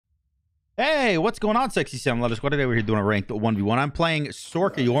Hey, what's going on, Sexy Sam? Let us. What today we're here doing a ranked 1v1. I'm playing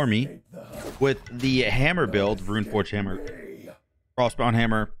Tsukuyomi with the hammer build, Runeforged hammer, Crossbound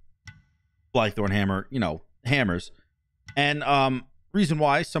hammer, Blythorn hammer, you know, hammers. And reason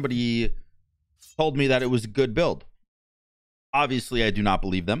why somebody told me that it was a good build. Obviously, I do not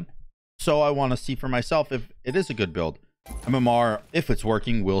believe them. So I want to see for myself if it is a good build. MMR, if it's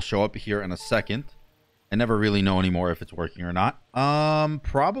working, will show up here in a second. I never really know anymore if it's working or not.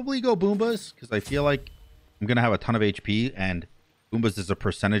 Probably go Boombas, because I feel like I'm going to have a ton of HP, and Boombas is a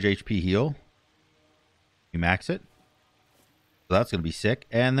percentage HP heal. We max it. So that's going to be sick.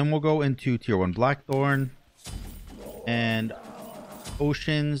 And then we'll go into tier 1 Blackthorn. And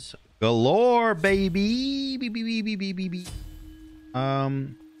Oceans galore, baby. I'll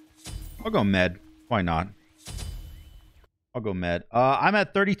go Med. Why not? I'll go Med. I'm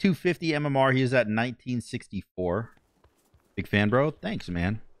at 3250 MMR. He is at 1964. Big fan, bro. Thanks,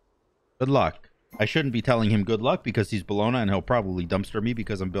 man. Good luck. I shouldn't be telling him good luck because he's Bologna and he'll probably dumpster me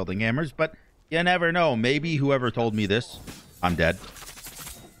because I'm building hammers. But you never know. Maybe whoever told me this, I'm dead.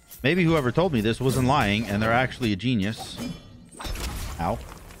 Maybe whoever told me this wasn't lying and they're actually a genius. Ow.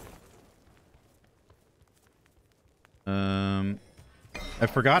 I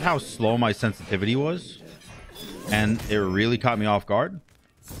forgot how slow my sensitivity was. And it really caught me off guard.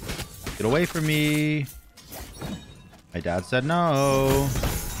 Get away from me. My dad said no.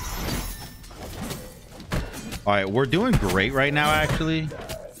 All right, we're doing great right now, actually.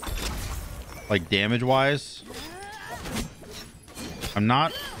 Like, damage-wise. I'm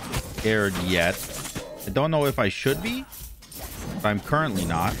not scared yet. I don't know if I should be. But I'm currently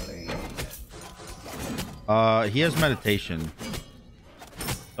not. He has meditation.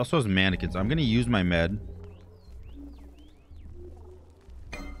 He also has mannequins. I'm going to use my med.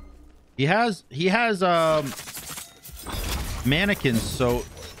 He has mannequins, so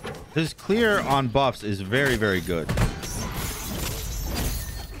his clear on buffs is very, very good.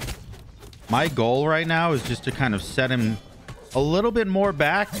 My goal right now is just to kind of set him a little bit more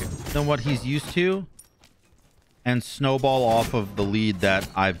back than what he's used to and snowball off of the lead that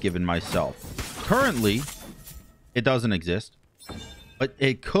I've given myself. Currently, it doesn't exist, but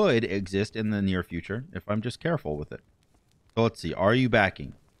it could exist in the near future if I'm just careful with it. So let's see. Are you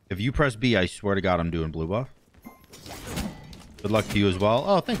backing? If you press B, I swear to God, I'm doing blue buff. Good luck to you as well.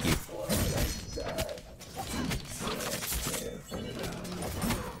 Oh, thank you.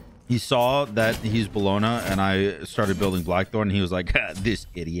 He saw that he's Bologna, and I started building Blackthorn, and he was like, this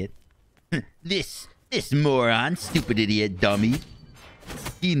idiot. This moron, stupid idiot, dummy.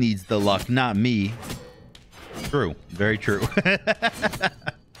 He needs the luck, not me. True. Very true.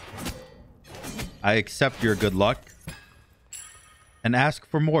 I accept your good luck. And ask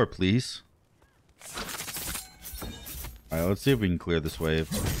for more, please. Alright, let's see if we can clear this wave.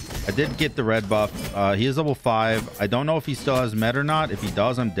 I did get the red buff. He is level 5. I don't know if he still has med or not. If he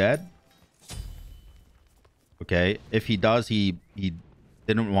does, I'm dead. Okay. If he does, he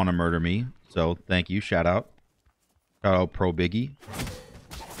didn't want to murder me. So, thank you. Shout out. Shout out Pro Biggie.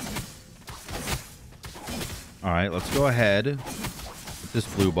 Alright, let's go ahead with this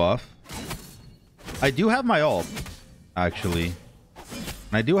blue buff. I do have my ult, actually.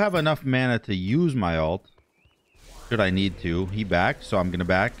 And I do have enough mana to use my ult. Should I need to. He backed, so I'm going to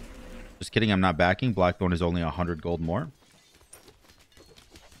back. Just kidding, I'm not backing. Blackthorn is only 100 gold more.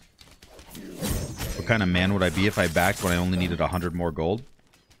 What kind of man would I be if I backed when I only needed 100 more gold?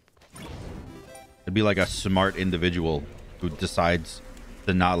 I'd be like a smart individual who decides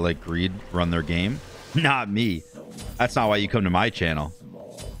to not let greed run their game. Not me. That's not why you come to my channel.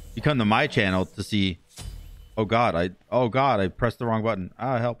 You come to my channel to see... Oh god, I pressed the wrong button.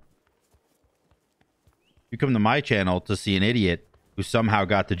 Ah, help. You come to my channel to see an idiot who somehow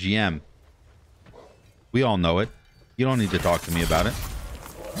got the GM. We all know it. You don't need to talk to me about it.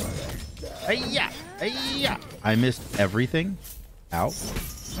 Hey-ya! Hey-ya! I missed everything. Ow.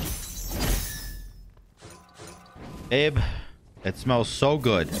 Babe, it smells so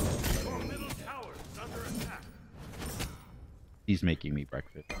good. He's making me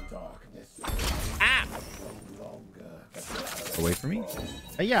breakfast. Ah! Away from me.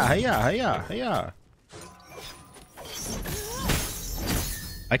 Hey-ya, hey-ya, hey-ya, hey-ya.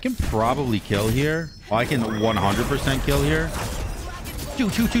 I can probably kill here. Oh, I can 100% kill here.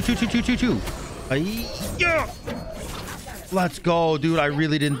 Choo. Yeah. Let's go, dude. I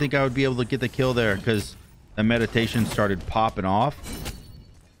really didn't think I would be able to get the kill there because the meditation started popping off.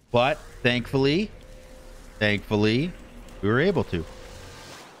 But thankfully, we were able to. All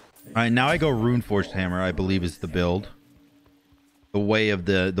right, now I go Runeforged hammer. I believe is the build. The way of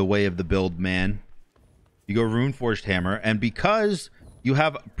the build, man. You go Runeforged hammer, and because you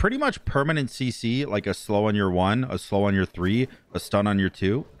have pretty much permanent CC, like a slow on your 1, a slow on your 3, a stun on your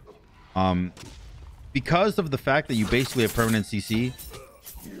 2. Because of the fact that you basically have permanent CC,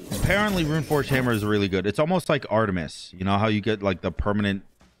 apparently Runeforged Hammer is really good. It's almost like Artemis. You know how you get like the permanent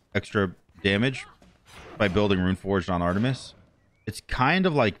extra damage by building Runeforged on Artemis? It's kind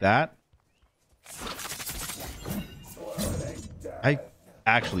of like that. I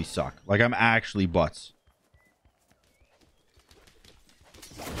actually suck. Like, I'm actually butts.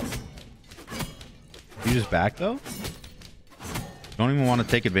 You just back though? Don't even want to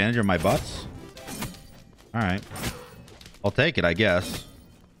take advantage of my butts? Alright. I'll take it, I guess.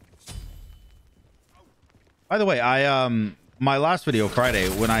 By the way, my last video Friday,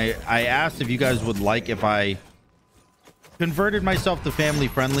 when I asked if you guys would like if I converted myself to family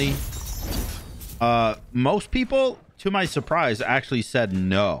friendly, most people, to my surprise, actually said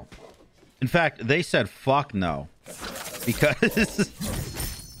no. In fact, they said fuck no, because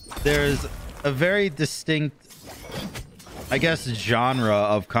there's a very distinct, I guess, genre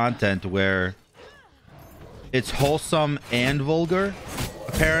of content where it's wholesome and vulgar,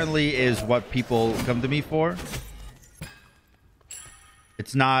 apparently, is what people come to me for.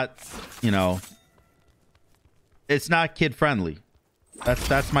 It's not, you know, it's not kid friendly.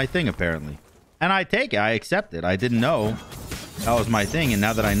 That's my thing, apparently. And I take it. I accept it. I didn't know that was my thing. And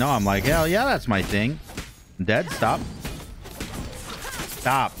now that I know, I'm like, hell yeah, that's my thing. I'm dead. Stop.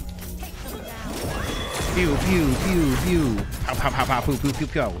 Stop. Pew, pew, pew, pew. Pow, pow, pow, pow, pew, pew, pew,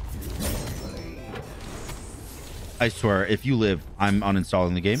 pew. I swear, if you live, I'm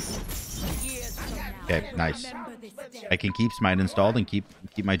uninstalling the game. Okay, nice. I can keep Smite installed and keep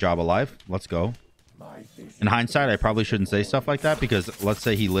my job alive. Let's go. In hindsight, I probably shouldn't say stuff like that because let's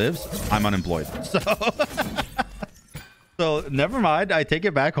say he lives, I'm unemployed. So never mind. I take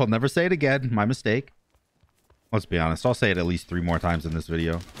it back. I'll never say it again. My mistake. Let's be honest. I'll say it at least 3 more times in this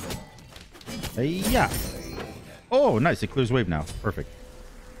video. Yeah. Oh, nice. It clears wave now. Perfect.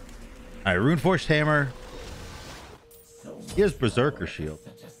 All right, Runeforged Hammer. He has Berserker Shield.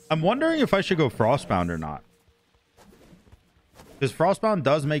 I'm wondering if I should go Frostbound or not. Because Frostbound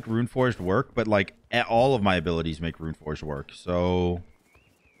does make Runeforged work, but like all of my abilities make Runeforged work. So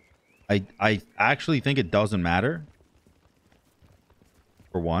I actually think it doesn't matter.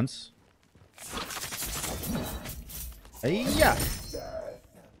 For once. Yeah.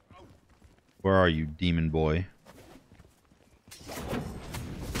 Where are you, demon boy?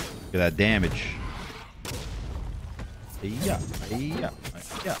 Look at that damage. Yeah, yeah, yeah,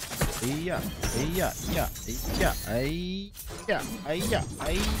 yeah, yeah, yeah, yeah, yeah,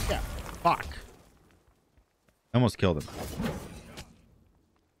 yeah. Fuck. I almost killed him.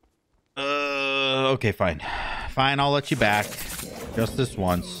 Okay, fine. Fine, I'll let you back. Just this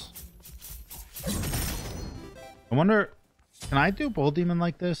once. I wonder, can I do Bull Demon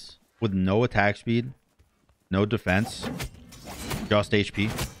like this? With no attack speed, no defense, just HP?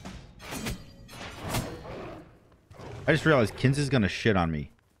 I just realized Kins is gonna shit on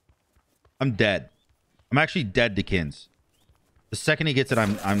me. I'm dead. I'm actually dead to Kins. The second he gets it,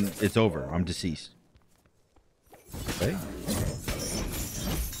 it's over. I'm deceased. Okay.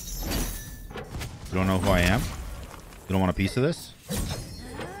 You don't know who I am? You don't want a piece of this?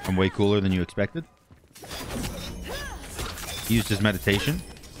 I'm way cooler than you expected. He used his meditation.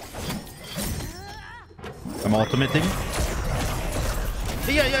 I'm ultimating.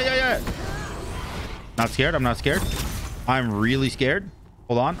 Yeah. Not scared. I'm not scared. I'm really scared.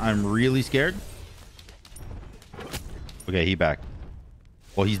 Hold on. I'm really scared. Okay, he backed.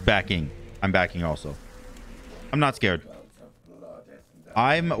 Well, he's backing. I'm backing also. I'm not scared.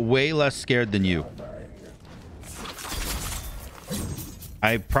 I'm way less scared than you.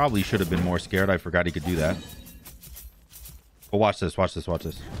 I probably should have been more scared. I forgot he could do that. But watch this. Watch this. Watch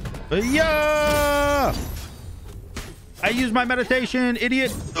this. Yeah! I used my meditation,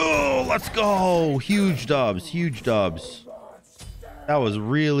 idiot. Oh, let's go. Huge dubs. Huge dubs. That was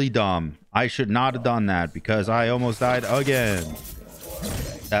really dumb. I should not have done that because I almost died again.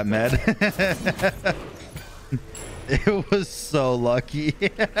 That med. It was so lucky.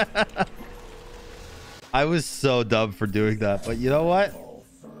 I was so dumb for doing that. But you know what?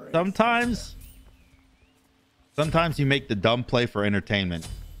 Sometimes you make the dumb play for entertainment.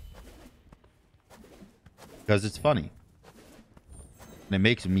 Because it's funny. And it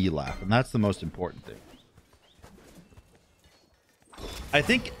makes me laugh. And that's the most important thing. I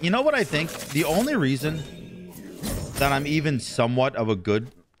think, you know what I think? The only reason that I'm even somewhat of a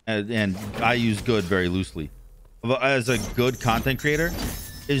good, and I use good very loosely, as a good content creator,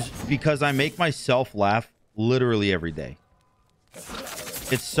 is because I make myself laugh literally every day.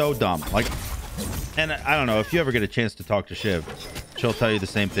 It's so dumb. Like, and I don't know if you ever get a chance to talk to Shiv. she'll tell you the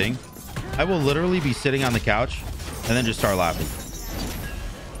same thing. I will literally be sitting on the couch and then just start laughing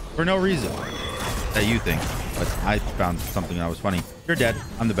for no reason that you think. But I found something that was funny. You're dead.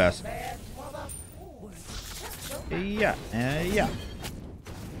 I'm the best. Yeah. Yeah.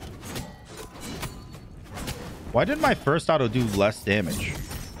 Why did my first auto do less damage?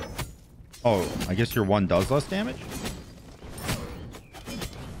 Oh, I guess your one does less damage?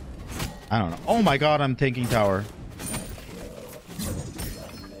 I don't know. Oh my god, I'm tanking tower.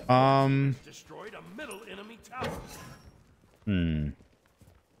 Destroyed a middle enemy tower.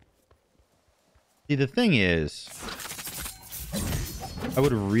 See, the thing is, I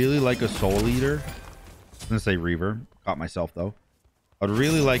would really like a soul eater. I'm gonna say reaver. Got myself though. I'd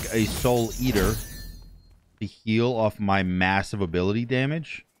really like a soul eater to heal off my massive ability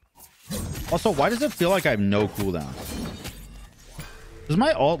damage. Also, why does it feel like I have no cooldowns? Does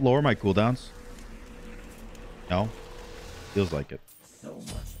my ult lower my cooldowns? No. Feels like it. All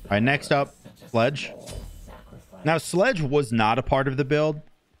right, next up, Sledge. Now, Sledge was not a part of the build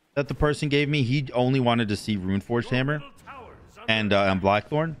that the person gave me. He only wanted to see Runeforged Hammer and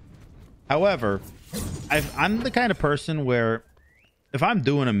Blackthorn. However, I'm the kind of person where if I'm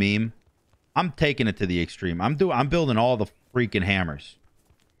doing a meme, I'm taking it to the extreme. I'm building all the freaking hammers.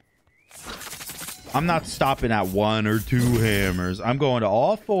 I'm not stopping at 1 or 2 hammers. I'm going to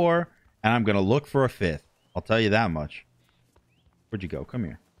all 4, and I'm going to look for a 5th. I'll tell you that much. Where'd you go? Come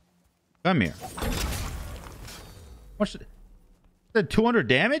here. Come here. What's the 200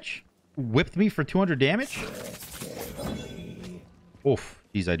 damage? Whipped me for 200 damage? Oof.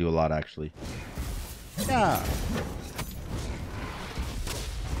 Geez, I do a lot, actually. Yeah.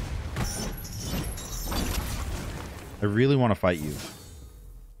 I really want to fight you.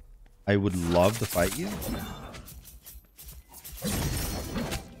 I would love to fight you.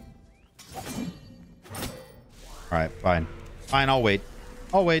 All right, fine. Fine, I'll wait.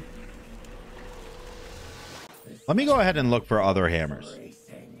 I'll wait. Let me go ahead and look for other hammers.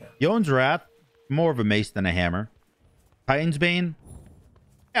 Yone's Wrath, more of a mace than a hammer. Titan's Bane.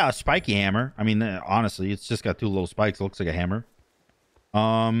 Yeah, a spiky hammer. I mean, honestly, it's just got 2 little spikes. It looks like a hammer.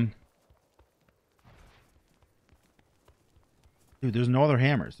 Dude, there's no other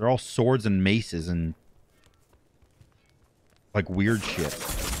hammers. They're all swords and maces and like weird shit.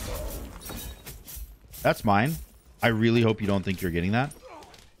 That's mine. I really hope you don't think you're getting that.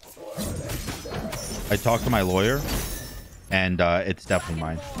 I talked to my lawyer and it's definitely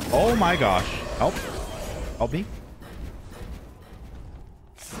mine. Oh my gosh. Help. Help me.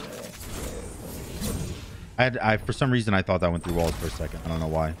 I for some reason I thought that went through walls for a second. I don't know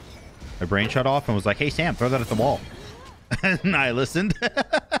why. My brain shut off and was like, hey Sam, throw that at the wall. And I listened. Yeah.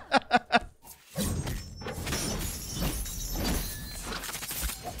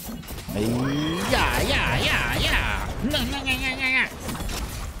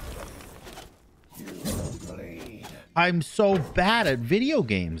 I'm so bad at video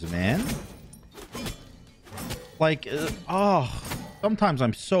games, man. Like, sometimes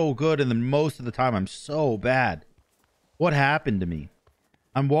I'm so good, and then most of the time I'm so bad. What happened to me?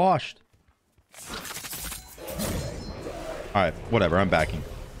 I'm washed. All right, whatever. I'm backing.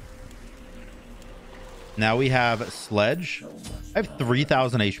 Now we have Sledge. I have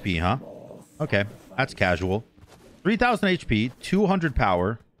 3,000 HP, huh? Okay, that's casual. 3,000 HP, 200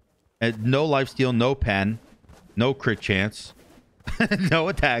 power, and no lifesteal, no pen, no crit chance, no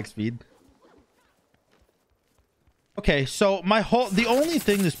attack speed. Okay, so the only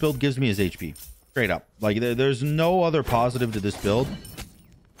thing this build gives me is HP. Straight up. Like, there's no other positive to this build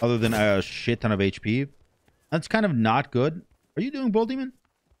other than a shit ton of HP. That's kind of not good. Are you doing Bull Demon?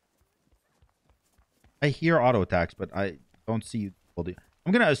 I hear auto attacks, but I don't see you Bull Demon.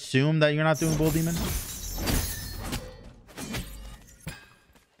 I'm gonna assume that you're not doing Bull Demon.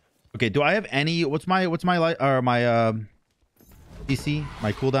 Okay, do I have any? What's my CC?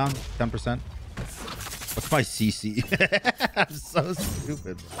 My cooldown? 10%. What's my CC? I'm so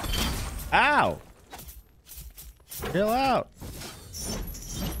stupid. Ow! Chill out.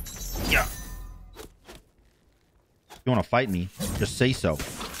 Yeah. You want to fight me? Just say so.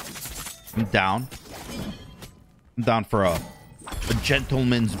 I'm down. I'm down for a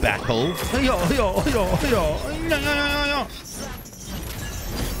gentleman's battle.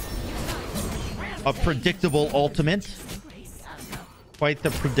 A predictable ultimate. Quite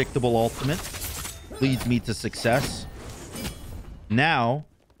the predictable ultimate. Leads me to success. Now,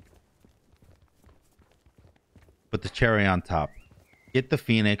 put the cherry on top. Get the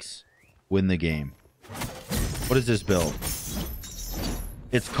Phoenix. Win the game. What is this build?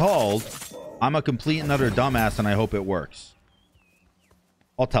 It's called I'm a complete and utter dumbass and I hope it works.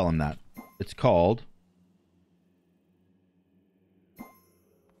 I'll tell him that. It's called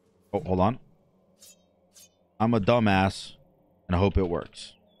Oh, hold on. I'm a dumbass, and I hope it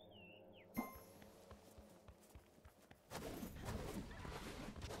works.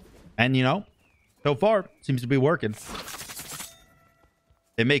 And, you know, so far, seems to be working.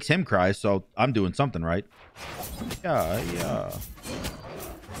 It makes him cry, so I'm doing something right. Yeah.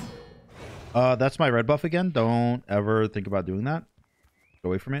 That's my red buff again. Don't ever think about doing that. Get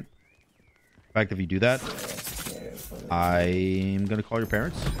away from it. In fact, if you do that, I'm gonna call your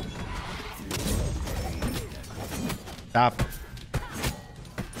parents. Stop.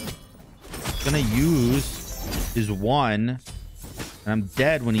 Gonna use his one, and I'm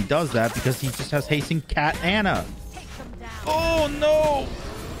dead when he does that because he just has hasting Cat Anna. Oh no!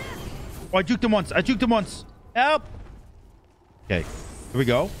 Oh, I juked him once. Help! Okay, here we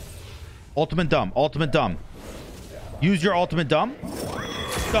go. Ultimate dumb. Use your ultimate dumb.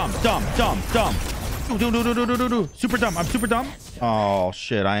 Dumb. Do. Super dumb. I'm super dumb. Oh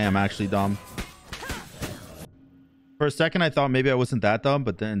shit, I am actually dumb. For a second, I thought maybe I wasn't that dumb,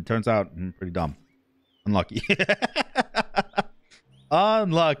 but then it turns out I'm pretty dumb. Unlucky.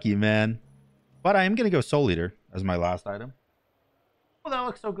 Unlucky, man. But I am gonna go Soul Eater as my last item. Oh, that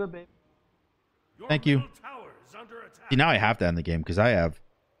looks so good, babe. Thank you. See, now I have to end the game because I have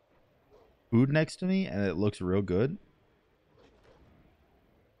food next to me and it looks real good.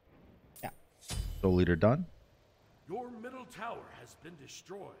 Yeah. Soul Eater done. Your middle tower has been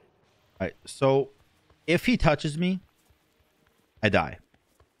destroyed. All right. So if he touches me, I die.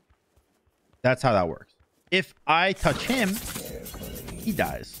 That's how that works. If I touch him, he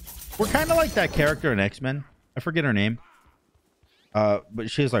dies. We're kind of like that character in X-Men. I forget her name. But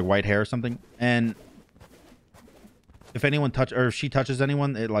she has like white hair or something. And if anyone if she touches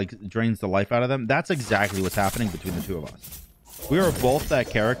anyone, it like drains the life out of them. That's exactly what's happening between the two of us. We are both that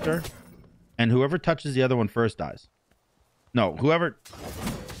character, and whoever touches the other one first dies. No, whoever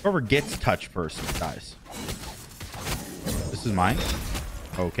gets touched first dies. This is mine.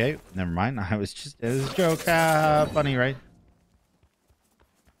 Okay, never mind. It was a joke. Funny, right?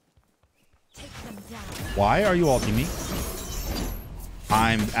 Why are you ulting me?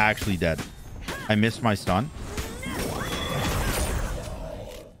 I'm actually dead. I missed my stun.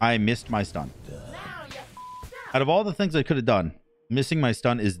 Out of all the things I could have done, missing my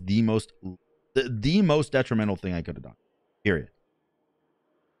stun is the most detrimental thing I could have done. Period.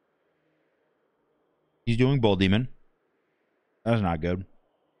 He's doing Bull Demon. That's not good.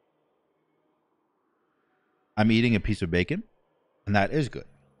 I'm eating a piece of bacon, and that is good.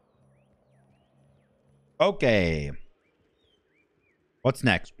 Okay. What's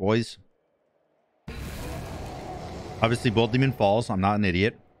next, boys? Obviously, Bull Demon falls. I'm not an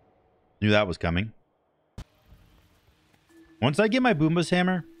idiot. Knew that was coming. Once I get my Boomba's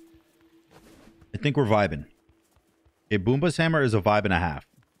Hammer, I think we're vibing. A Boomba's Hammer is a vibe and a half.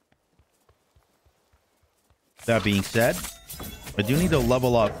 That being said, I do need to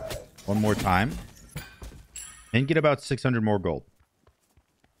level up one more time and get about 600 more gold.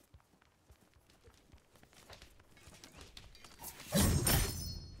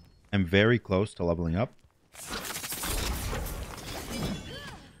 I'm very close to leveling up.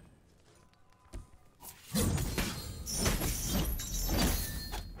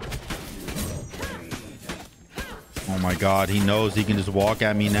 Oh my god, he knows he can just walk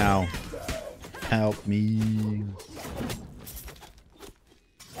at me now. Help me.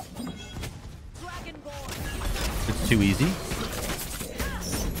 It's too easy.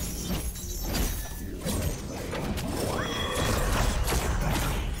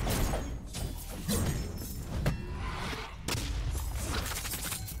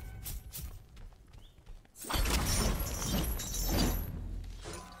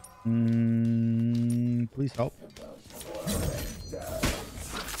 Please help.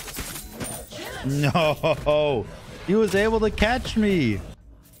 No, he was able to catch me.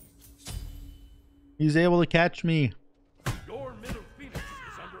 He's able to catch me. Your middle Phoenix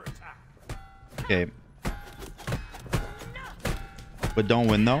is under attack. Okay. But don't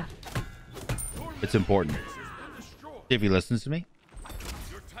win though. It's important. If he listens to me.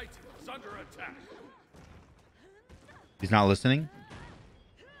 Your Titan is under attack. He's not listening.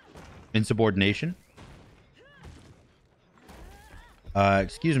 Insubordination.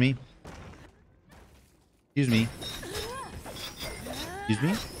 Excuse me. Excuse me. Excuse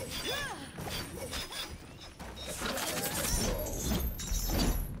me.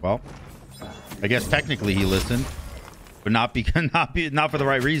 Well, I guess technically he listened, but not for the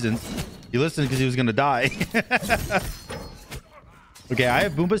right reasons. He listened because he was gonna die. Okay, I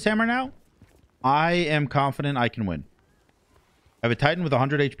have Boomba's Hammer now. I am confident I can win. I have a Titan with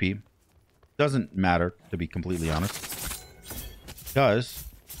 100 HP. Doesn't matter, to be completely honest, because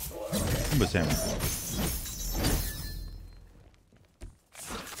Boomba's hammer.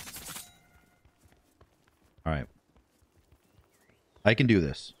 All right. I can do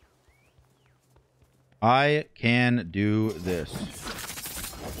this. I can do this.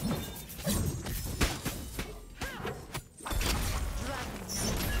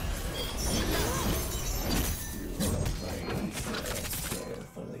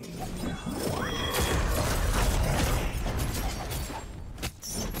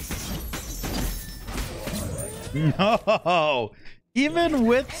 No, even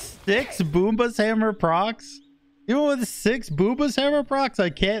with 6 Boomba's hammer procs, even with 6 Boomba's hammer procs, I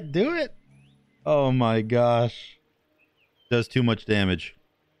can't do it. Oh my gosh, does too much damage.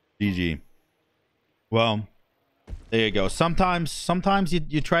 GG. Well, there you go. Sometimes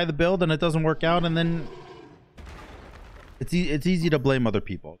you try the build and it doesn't work out, and then it's easy to blame other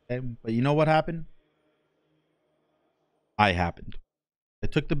people. Okay, but you know what happened? I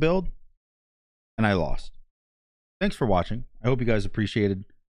took the build and I lost. Thanks for watching. I hope you guys appreciated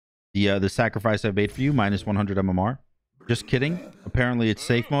the sacrifice I made for you, minus 100 MMR. Just kidding. Apparently it's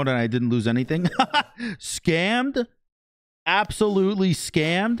safe mode and I didn't lose anything. Scammed. Absolutely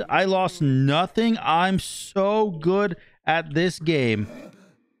scammed. I lost nothing. I'm so good at this game.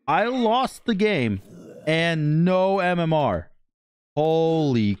 I lost the game and no MMR.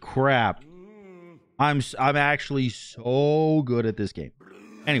 Holy crap. I'm actually so good at this game.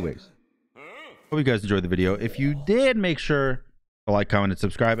 Anyways, hope you guys enjoyed the video. If you did, make sure to like, comment, and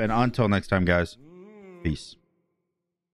subscribe. And until next time, guys, peace.